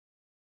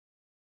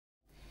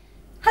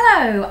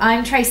Hello,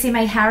 I'm Tracy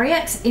May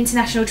Harriott,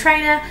 International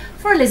Trainer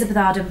for Elizabeth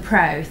Arden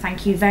Pro.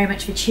 Thank you very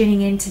much for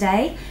tuning in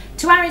today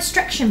to our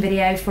instruction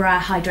video for our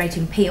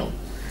hydrating peel.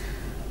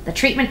 The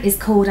treatment is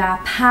called our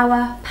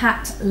Power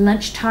Packed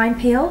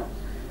Lunchtime Peel,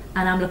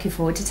 and I'm looking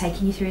forward to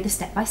taking you through the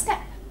step-by-step.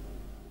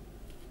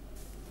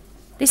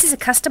 This is a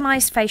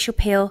customised facial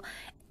peel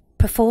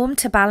performed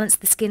to balance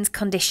the skin's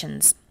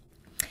conditions.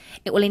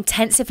 It will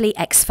intensively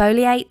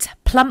exfoliate,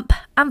 plump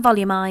and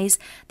volumise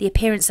the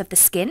appearance of the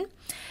skin,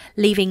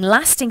 leaving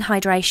lasting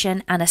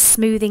hydration and a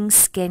smoothing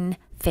skin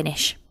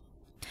finish.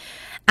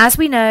 As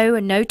we know,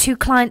 no two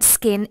clients'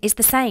 skin is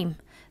the same,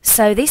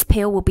 so this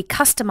peel will be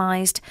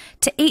customised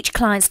to each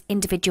client's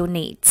individual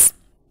needs.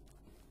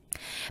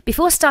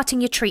 Before starting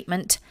your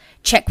treatment,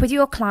 check with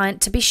your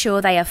client to be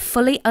sure they have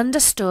fully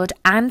understood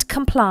and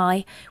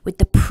comply with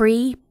the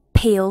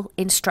pre-peel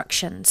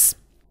instructions.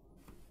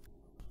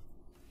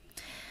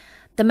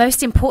 The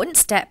most important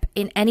step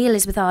in any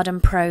Elizabeth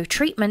Arden Pro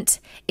treatment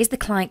is the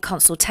client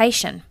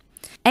consultation.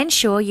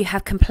 Ensure you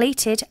have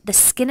completed the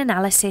skin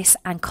analysis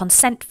and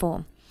consent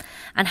form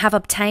and have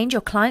obtained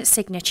your client's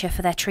signature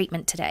for their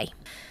treatment today.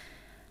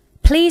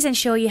 Please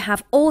ensure you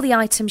have all the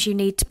items you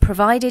need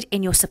provided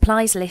in your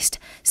supplies list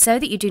so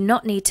that you do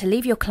not need to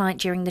leave your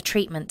client during the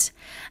treatment.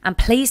 And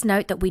please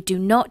note that we do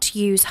not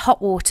use hot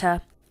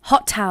water,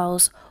 hot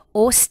towels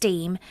or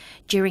steam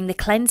during the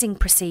cleansing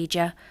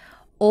procedure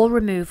or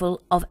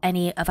removal of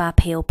any of our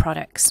peel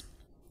products.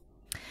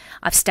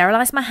 I've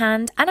sterilised my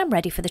hand and I'm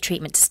ready for the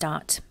treatment to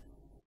start.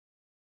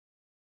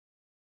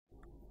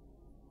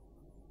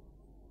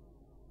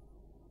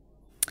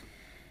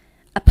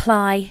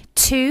 Apply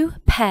 2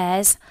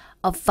 pairs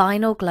of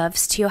vinyl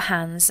gloves to your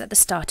hands at the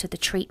start of the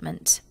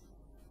treatment.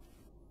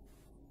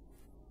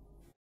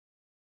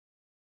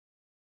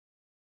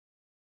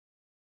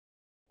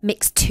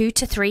 Mix 2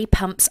 to 3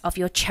 pumps of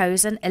your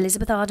chosen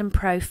Elizabeth Arden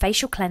Pro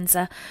facial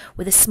cleanser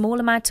with a small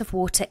amount of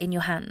water in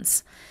your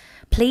hands.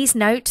 Please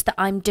note that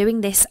I'm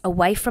doing this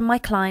away from my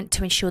client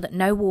to ensure that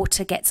no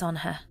water gets on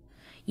her.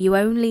 You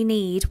only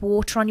need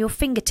water on your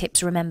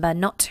fingertips, remember,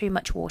 not too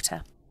much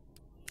water.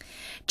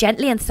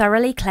 Gently and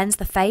thoroughly cleanse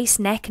the face,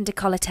 neck and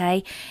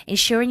décolleté,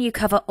 ensuring you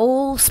cover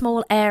all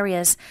small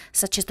areas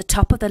such as the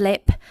top of the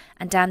lip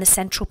and down the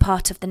central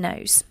part of the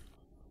nose.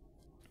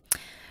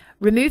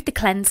 Remove the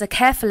cleanser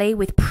carefully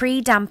with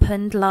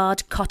pre-dampened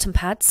large cotton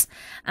pads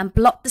and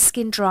blot the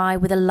skin dry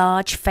with a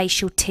large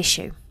facial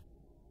tissue.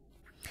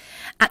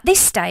 At this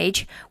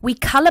stage, we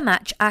colour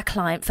match our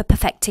client for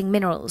perfecting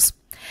minerals.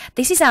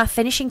 This is our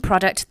finishing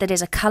product that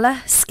is a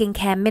colour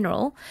skincare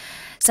mineral.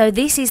 So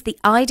this is the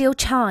ideal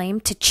time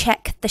to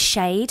check the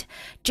shade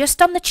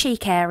just on the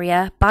cheek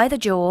area by the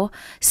jaw,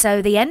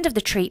 so the end of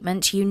the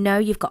treatment you know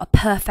you've got a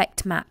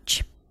perfect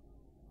match.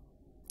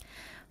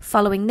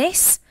 Following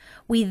this,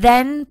 we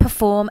then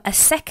perform a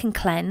second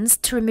cleanse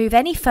to remove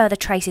any further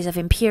traces of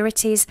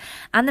impurities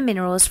and the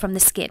minerals from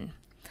the skin.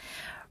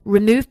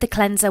 Remove the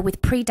cleanser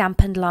with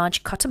pre-dampened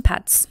large cotton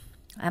pads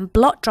and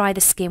blot dry the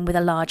skin with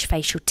a large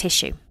facial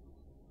tissue.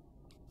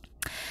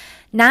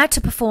 Now to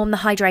perform the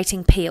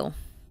hydrating peel.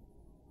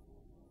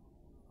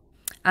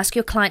 Ask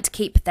your client to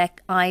keep their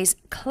eyes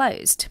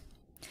closed.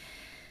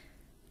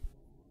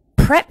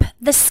 Prep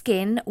the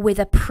skin with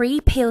a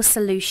pre-peel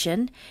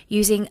solution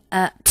using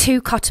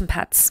 2 cotton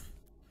pads.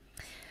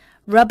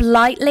 Rub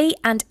lightly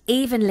and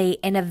evenly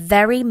in a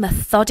very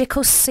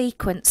methodical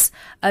sequence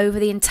over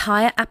the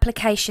entire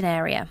application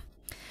area.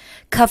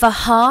 Cover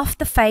half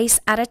the face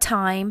at a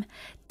time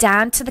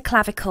down to the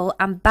clavicle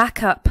and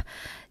back up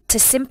to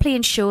simply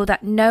ensure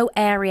that no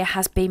area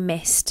has been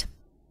missed.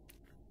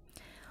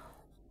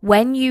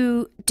 When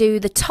you do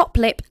the top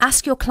lip,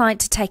 ask your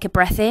client to take a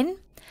breath in,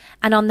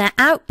 and on their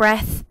out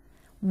breath,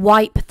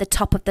 wipe the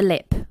top of the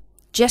lip,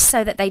 just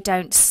so that they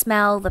don't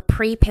smell the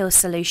pre-peel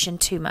solution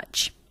too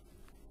much.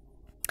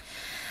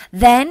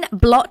 Then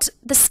blot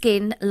the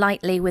skin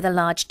lightly with a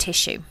large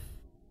tissue.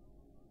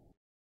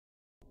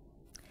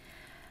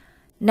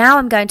 Now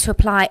I'm going to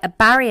apply a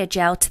barrier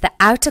gel to the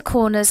outer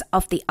corners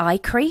of the eye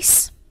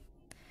crease,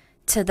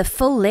 to the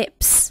full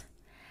lips,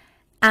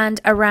 and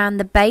around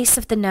the base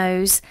of the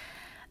nose,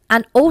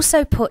 and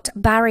also put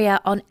barrier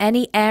on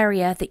any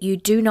area that you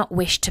do not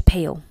wish to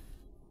peel.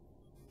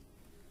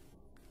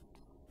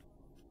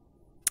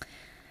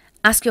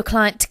 Ask your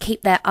client to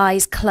keep their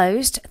eyes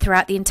closed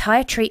throughout the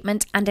entire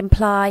treatment and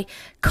apply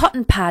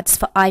cotton pads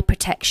for eye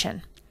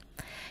protection.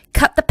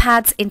 Cut the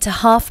pads into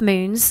half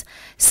moons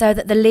so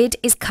that the lid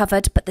is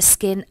covered but the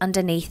skin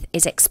underneath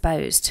is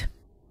exposed.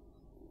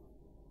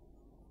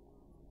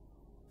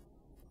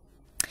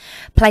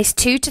 Place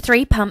 2 to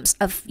 3 pumps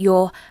of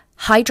your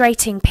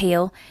hydrating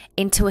peel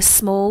into a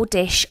small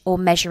dish or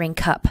measuring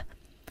cup.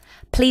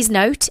 Please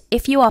note,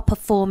 if you are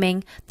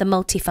performing the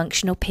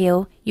multifunctional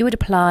peel, you would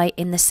apply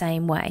in the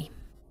same way.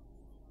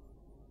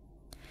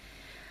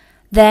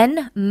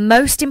 Then,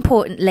 most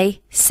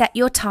importantly, set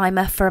your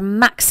timer for a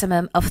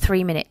maximum of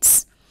 3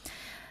 minutes.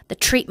 The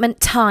treatment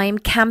time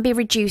can be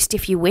reduced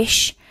if you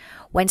wish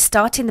when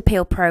starting the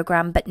peel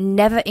program, but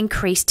never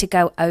increased to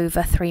go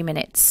over 3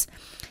 minutes.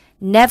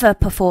 Never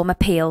perform a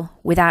peel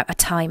without a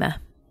timer.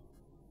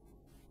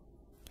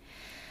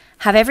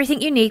 Have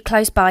everything you need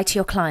close by to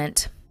your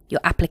client.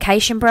 Your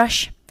application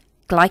brush,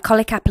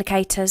 glycolic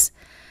applicators,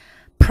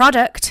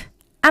 product,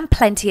 and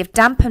plenty of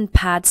dampened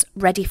pads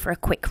ready for a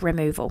quick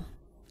removal.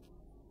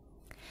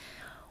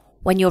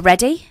 When you're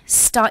ready,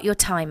 start your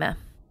timer.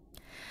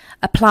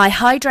 Apply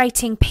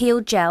hydrating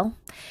peel gel,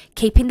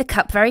 keeping the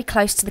cup very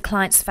close to the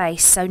client's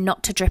face so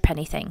not to drip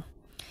anything.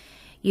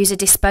 Use a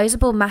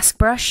disposable mask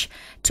brush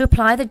to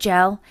apply the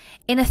gel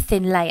in a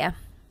thin layer.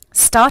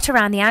 Start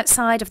around the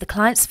outside of the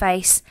client's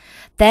face,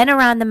 then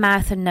around the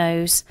mouth and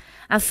nose,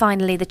 and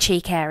finally the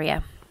cheek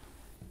area.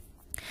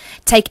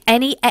 Take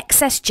any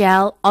excess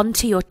gel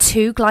onto your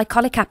 2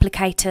 glycolic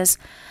applicators,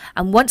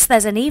 and once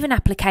there's an even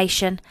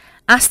application,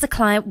 ask the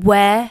client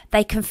where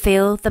they can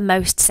feel the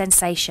most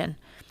sensation.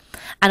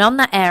 And on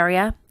that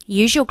area,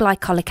 use your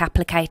glycolic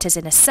applicators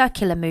in a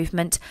circular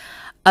movement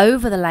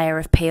over the layer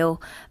of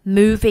peel,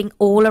 moving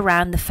all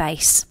around the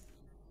face.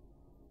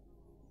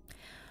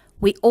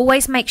 We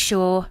always make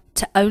sure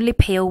to only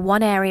peel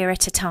one area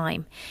at a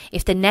time.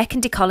 If the neck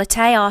and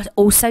décolleté are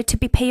also to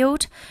be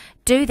peeled,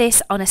 do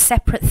this on a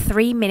separate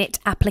 3-minute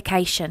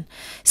application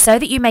so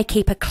that you may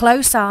keep a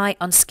close eye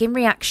on skin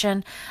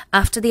reaction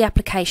after the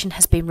application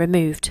has been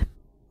removed.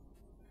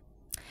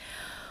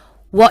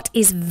 What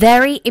is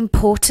very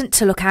important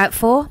to look out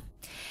for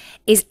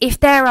is if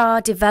there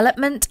are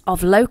development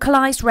of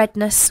localized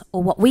redness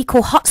or what we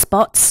call hot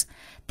spots,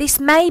 this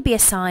may be a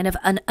sign of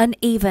an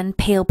uneven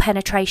peel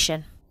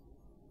penetration.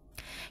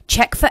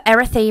 Check for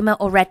erythema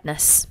or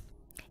redness.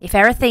 If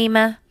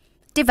erythema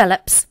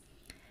develops,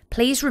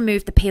 please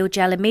remove the peel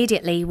gel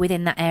immediately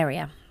within that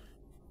area.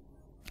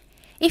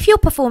 If you're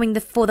performing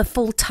for the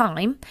full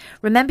time,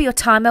 remember your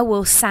timer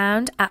will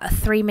sound at a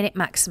 3-minute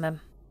maximum.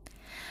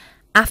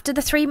 After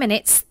the 3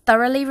 minutes,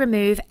 thoroughly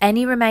remove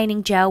any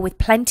remaining gel with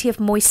plenty of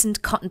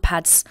moistened cotton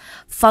pads,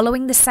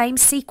 following the same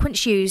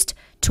sequence used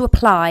to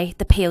apply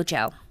the peel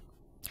gel.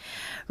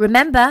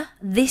 Remember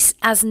this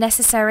as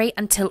necessary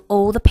until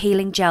all the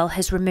peeling gel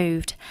has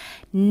removed.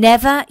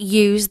 Never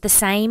use the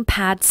same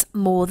pads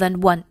more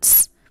than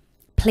once.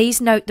 Please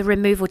note the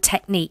removal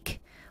technique.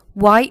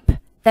 Wipe,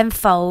 then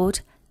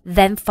fold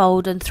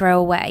and throw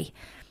away.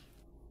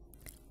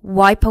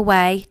 Wipe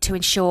away to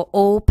ensure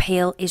all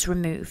peel is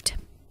removed.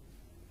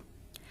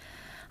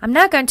 I'm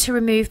now going to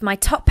remove my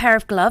top pair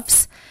of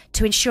gloves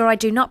to ensure I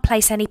do not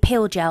place any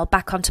peel gel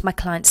back onto my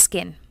client's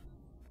skin.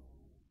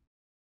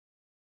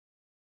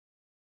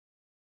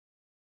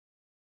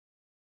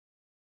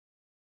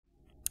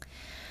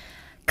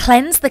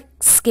 Cleanse the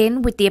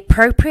skin with the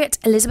appropriate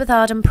Elizabeth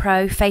Arden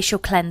Pro facial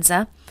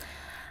cleanser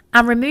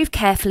and remove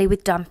carefully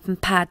with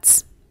dampened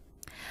pads.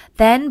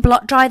 Then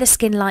blot dry the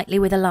skin lightly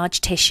with a large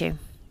tissue.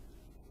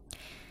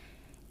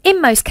 In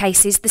most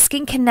cases, the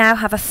skin can now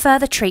have a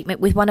further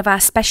treatment with one of our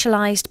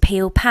specialised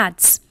peel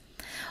pads.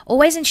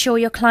 Always ensure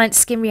your client's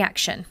skin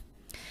reaction.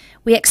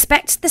 We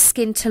expect the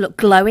skin to look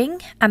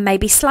glowing and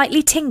maybe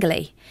slightly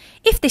tingly.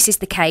 If this is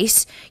the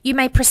case, you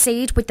may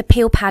proceed with the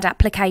peel pad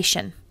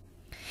application.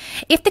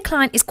 If the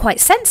client is quite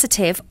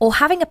sensitive or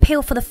having a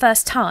peel for the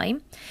first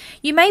time,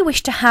 you may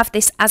wish to have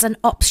this as an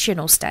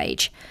optional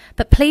stage,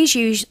 but please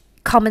use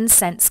common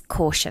sense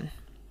caution.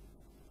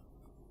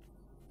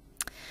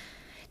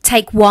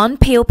 Take one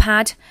peel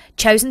pad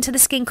chosen to the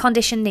skin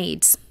condition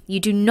needs. You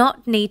do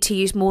not need to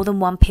use more than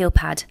one peel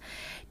pad.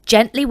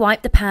 Gently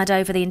wipe the pad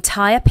over the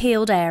entire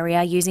peeled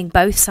area using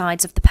both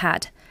sides of the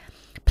pad.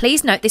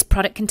 Please note this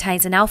product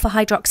contains an alpha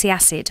hydroxy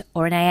acid,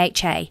 or an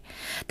AHA,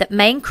 that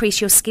may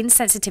increase your skin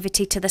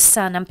sensitivity to the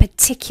sun and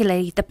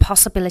particularly the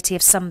possibility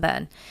of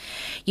sunburn.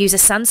 Use a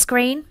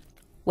sunscreen,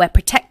 wear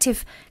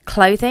protective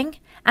clothing,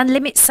 and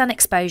limit sun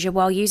exposure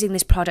while using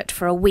this product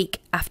for a week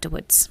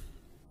afterwards.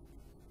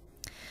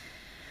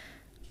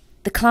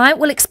 The client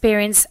will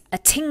experience a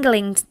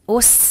tingling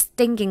or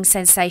stinging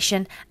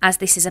sensation as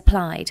this is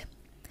applied.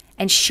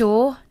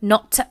 Ensure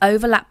not to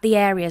overlap the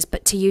areas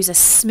but to use a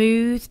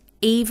smooth,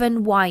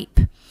 even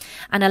wipe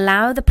and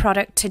allow the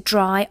product to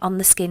dry on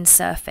the skin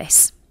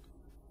surface.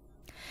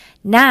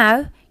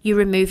 Now you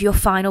remove your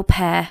final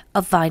pair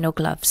of vinyl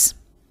gloves.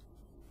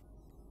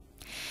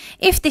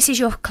 If this is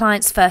your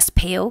client's first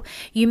peel,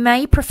 you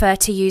may prefer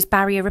to use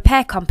Barrier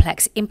Repair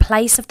Complex in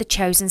place of the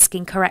chosen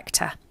skin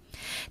corrector,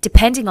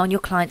 depending on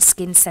your client's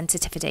skin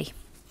sensitivity.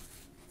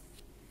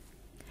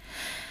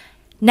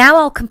 Now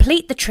I'll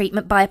complete the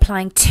treatment by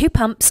applying 2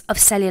 pumps of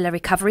cellular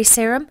recovery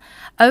serum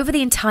over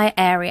the entire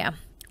area.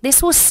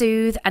 This will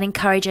soothe and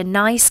encourage a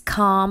nice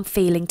calm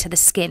feeling to the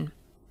skin.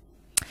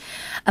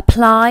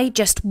 Apply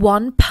just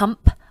 1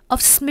 pump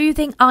of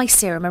smoothing eye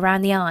serum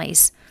around the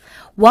eyes.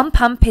 1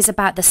 pump is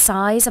about the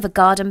size of a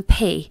garden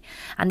pea,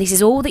 and this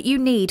is all that you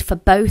need for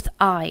both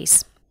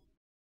eyes.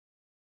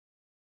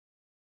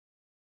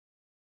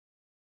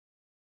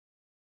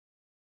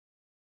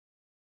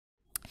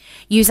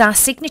 Use our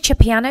signature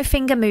piano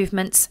finger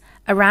movements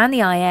around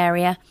the eye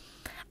area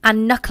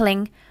and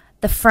knuckling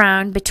the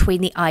frown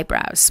between the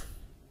eyebrows.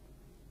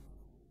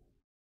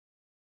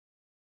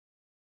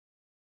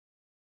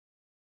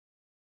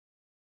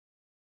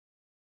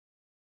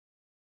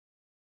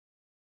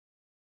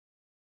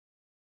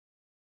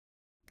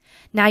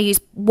 Now use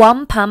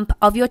 1 pump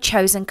of your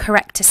chosen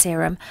corrector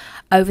serum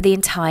over the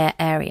entire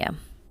area.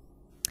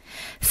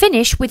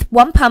 Finish with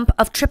 1 pump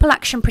of triple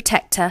action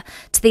protector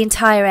to the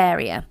entire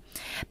area.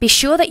 Be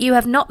sure that you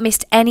have not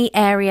missed any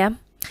area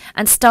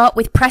and start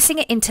with pressing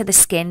it into the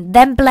skin,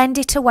 then blend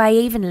it away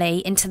evenly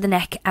into the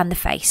neck and the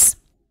face.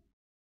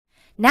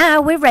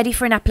 Now we're ready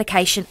for an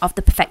application of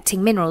the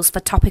Perfecting Minerals for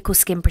topical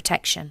skin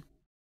protection.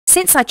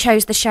 Since I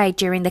chose the shade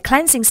during the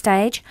cleansing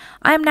stage,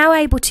 I am now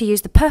able to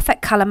use the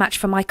perfect colour match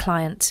for my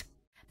client.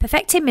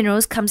 Perfecting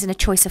Minerals comes in a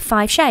choice of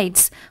 5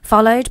 shades,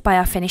 followed by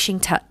our finishing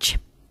touch.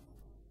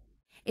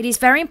 It is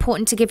very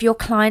important to give your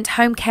client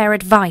home care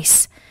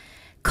advice.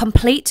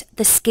 Complete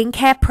the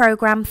skincare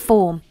program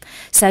form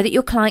so that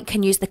your client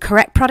can use the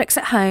correct products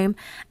at home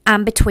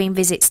and between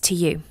visits to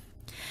you.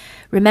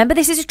 Remember,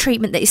 this is a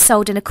treatment that is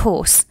sold in a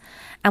course,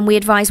 and we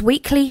advise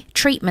weekly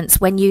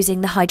treatments when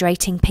using the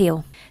hydrating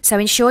peel. So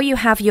ensure you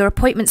have your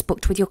appointments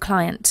booked with your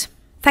client.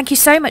 Thank you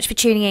so much for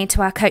tuning in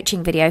to our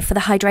coaching video for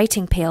the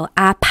hydrating peel,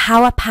 our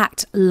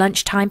power-packed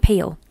lunchtime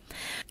peel.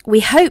 We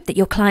hope that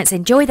your clients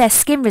enjoy their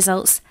skin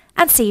results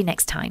and see you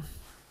next time.